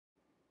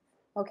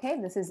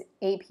Okay, this is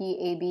AP,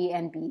 AB,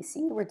 and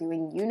BC. We're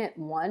doing Unit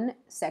 1,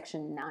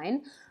 Section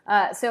 9.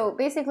 So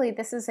basically,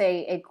 this is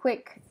a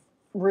quick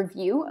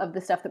review of the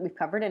stuff that we've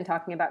covered and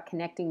talking about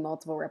connecting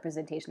multiple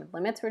representation of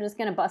limits. We're just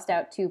going to bust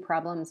out two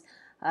problems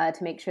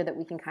to make sure that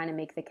we can kind of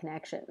make the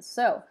connections.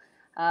 So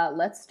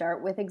let's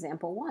start with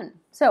example 1.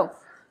 So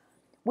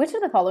which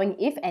of the following,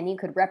 if any,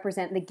 could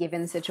represent the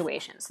given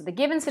situation? So the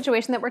given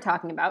situation that we're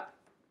talking about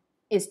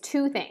is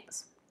two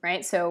things,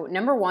 right? So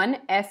number one,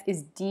 f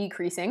is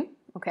decreasing.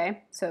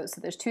 Okay, so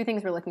there's two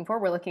things we're looking for.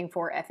 We're looking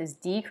for f is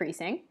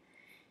decreasing,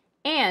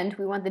 and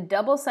we want the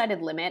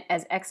double-sided limit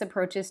as x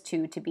approaches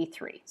 2 to be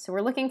 3. So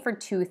we're looking for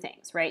two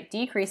things, right?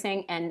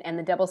 Decreasing, and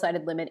the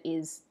double-sided limit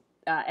is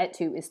at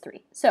 2 is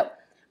 3. So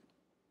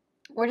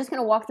we're just going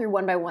to walk through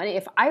one by one.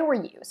 If I were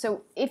you,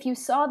 so if you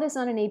saw this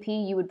on an AP,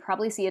 you would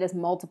probably see it as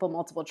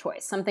multiple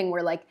choice, something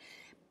where like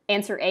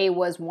answer A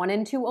was 1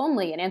 and 2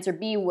 only, and answer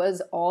B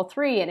was all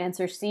 3, and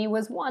answer C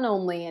was 1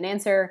 only, and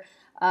answer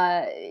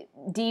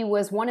D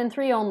was 1 and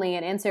 3 only,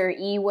 and answer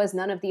E was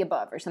none of the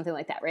above, or something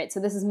like that, right? So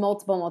this is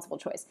multiple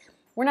choice.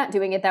 We're not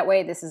doing it that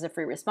way. This is a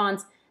free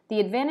response. The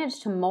advantage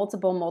to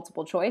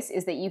multiple choice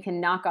is that you can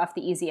knock off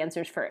the easy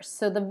answers first.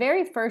 So the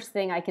very first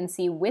thing I can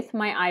see with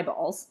my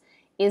eyeballs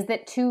is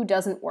that 2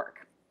 doesn't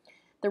work.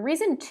 The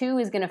reason 2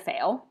 is going to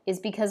fail is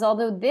because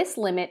although this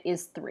limit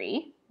is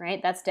 3,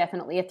 right, that's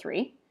definitely a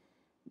 3,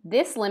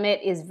 this limit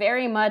is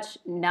very much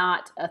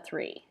not a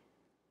 3.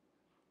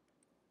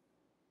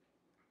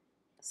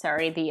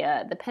 Sorry,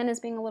 the pen is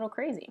being a little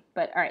crazy.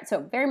 But all right,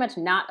 so very much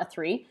not a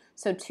 3.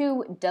 So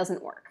 2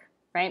 doesn't work,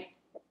 right?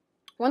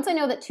 Once I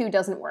know that 2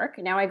 doesn't work,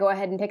 now I go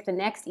ahead and pick the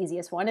next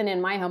easiest one. And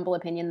in my humble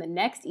opinion, the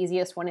next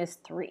easiest one is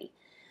 3.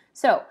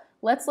 So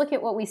let's look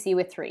at what we see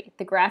with 3.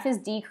 The graph is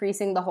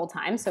decreasing the whole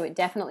time, so it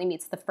definitely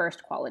meets the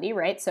first quality,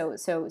 right? So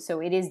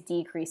it is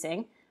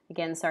decreasing.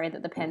 Again, sorry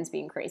that the pen's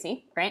being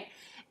crazy, right?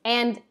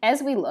 And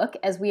as we look,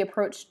 as we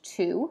approach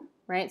 2,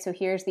 right? So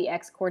here's the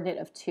x-coordinate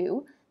of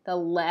 2. The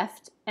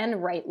left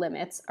and right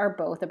limits are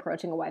both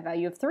approaching a y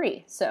value of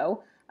 3.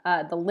 So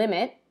the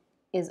limit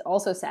is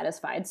also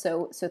satisfied,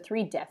 so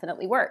 3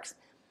 definitely works.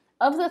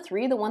 Of the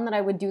 3, the one that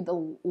I would do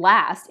the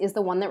last is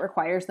the one that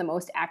requires the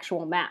most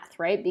actual math,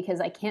 right? Because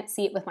I can't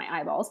see it with my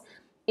eyeballs.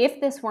 If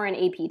this were an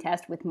AP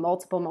test with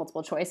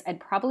multiple choice,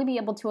 I'd probably be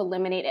able to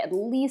eliminate at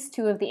least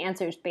 2 of the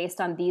answers based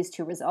on these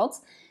 2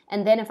 results.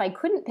 And then if I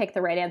couldn't pick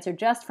the right answer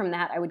just from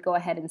that, I would go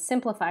ahead and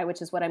simplify,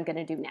 which is what I'm going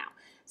to do now.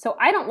 So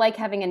I don't like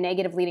having a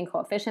negative leading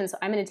coefficient, so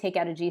I'm going to take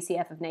out a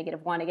GCF of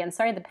 -1. Again,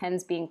 sorry the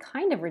pen's being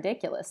kind of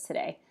ridiculous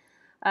today.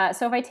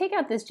 So if I take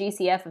out this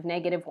GCF of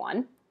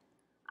 -1,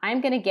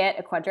 I'm going to get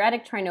a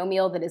quadratic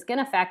trinomial that is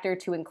going to factor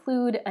to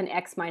include an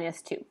x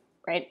minus 2,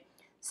 right?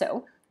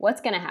 So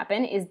what's going to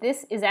happen is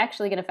this is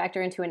actually going to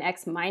factor into an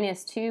x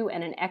minus 2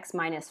 and an x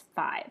minus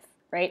 5,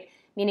 right?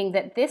 Meaning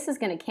that this is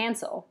going to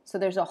cancel. So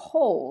there's a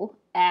hole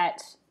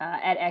at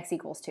x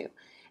equals 2.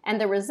 And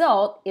the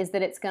result is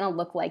that it's going to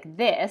look like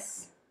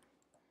this,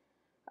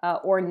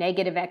 or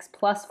negative x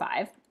plus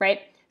 5,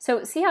 right?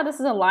 So see how this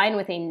is a line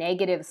with a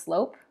negative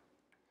slope?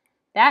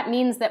 That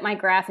means that my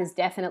graph is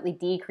definitely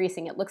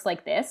decreasing. It looks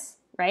like this,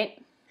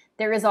 right?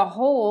 There is a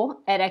hole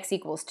at x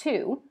equals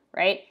 2,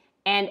 right?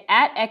 And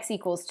at x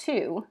equals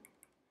 2,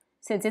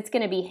 since it's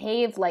going to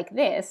behave like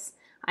this,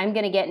 I'm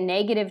going to get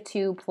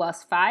 -2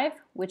 plus 5,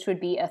 which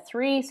would be a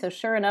 3. So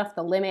sure enough,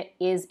 the limit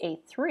is a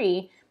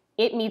 3.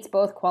 It meets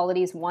both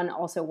qualities. 1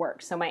 also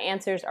works. So my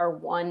answers are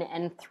 1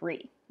 and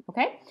 3.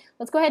 Okay,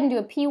 let's go ahead and do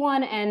a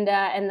P1, and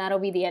that'll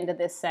be the end of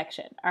this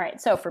section. All right,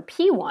 so for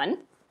P1,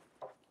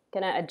 I'm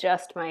going to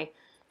adjust my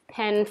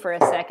pen for a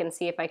sec and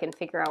see if I can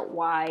figure out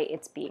why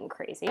it's being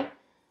crazy. All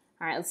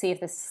right, let's see if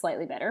this is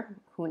slightly better.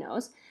 Who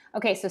knows?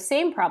 Okay, so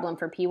same problem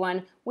for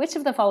P1. Which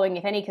of the following,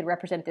 if any, could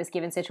represent this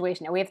given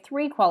situation? Now we have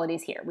 3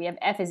 qualities here. We have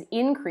f is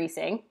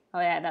increasing.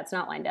 Oh yeah, that's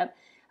not lined up.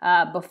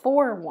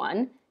 Before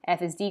 1,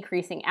 f is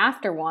decreasing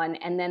after 1,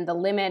 and then the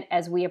limit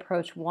as we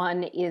approach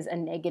 1 is a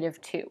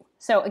 -2.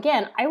 So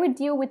again, I would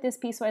deal with this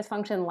piecewise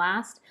function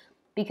last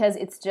because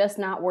it's just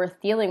not worth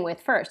dealing with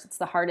first. It's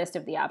the hardest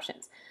of the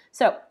options.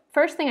 So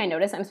first thing I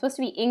notice, I'm supposed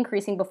to be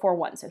increasing before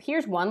 1. So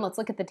here's 1. Let's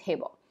look at the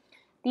table.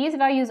 These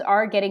values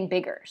are getting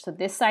bigger. So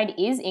this side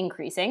is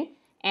increasing,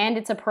 and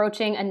it's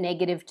approaching a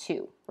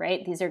 -2,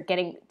 right? These are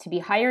getting to be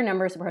higher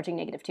numbers approaching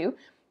 -2.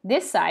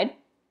 This side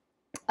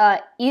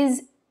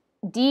is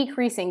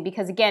decreasing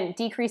because, again,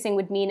 decreasing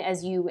would mean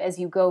as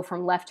you go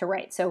from left to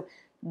right. So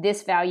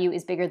this value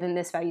is bigger than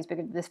this value is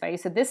bigger than this value.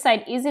 So this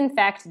side is, in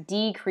fact,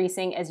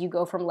 decreasing as you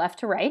go from left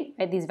to right.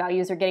 Right? These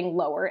values are getting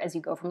lower as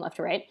you go from left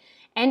to right.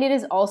 And it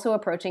is also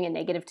approaching a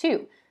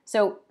 -2.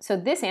 So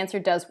this answer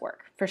does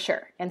work, for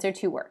sure. Answer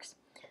 2 works.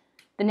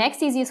 The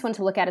next easiest one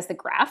to look at is the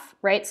graph,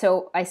 right?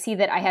 So I see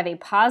that I have a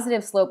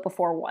positive slope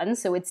before 1,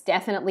 so it's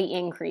definitely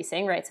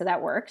increasing, right? So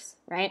that works,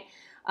 right?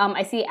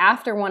 I see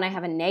after 1 I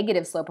have a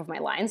negative slope of my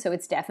line, so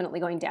it's definitely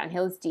going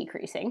downhill, it's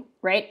decreasing,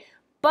 right?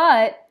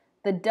 But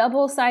the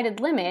double-sided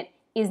limit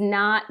is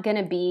not going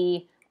to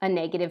be a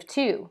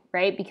 -2,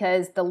 right?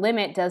 Because the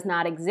limit does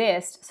not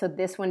exist, so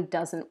this one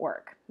doesn't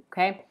work,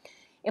 okay?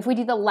 If we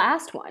do the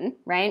last one,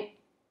 right?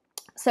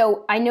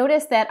 So I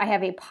notice that I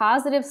have a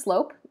positive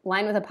slope,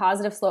 line with a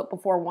positive slope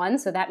before 1,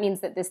 so that means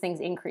that this thing's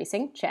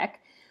increasing, check.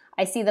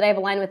 I see that I have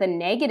a line with a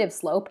negative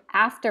slope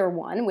after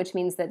 1, which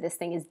means that this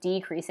thing is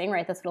decreasing,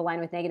 right? That's what a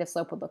line with negative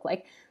slope would look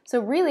like. So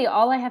really,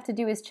 all I have to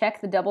do is check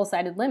the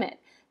double-sided limit.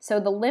 So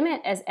the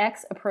limit as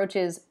x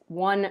approaches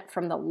 1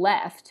 from the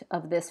left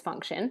of this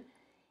function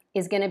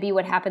is going to be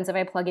what happens if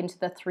I plug into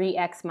the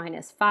 3x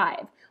minus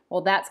 5.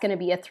 Well, that's going to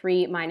be a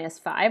 3 minus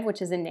 5,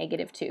 which is a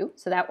negative 2,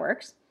 so that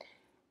works.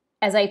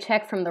 As I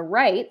check from the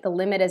right, the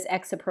limit as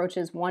x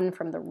approaches 1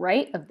 from the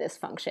right of this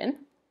function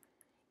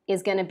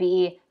is going to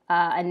be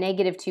a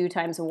negative 2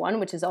 times a 1,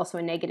 which is also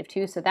a negative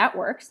 2, so that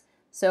works.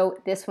 So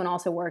this one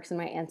also works, and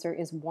my answer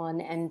is 1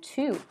 and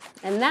 2.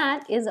 And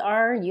that is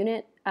our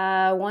Unit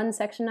 1,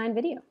 Section 9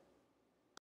 video.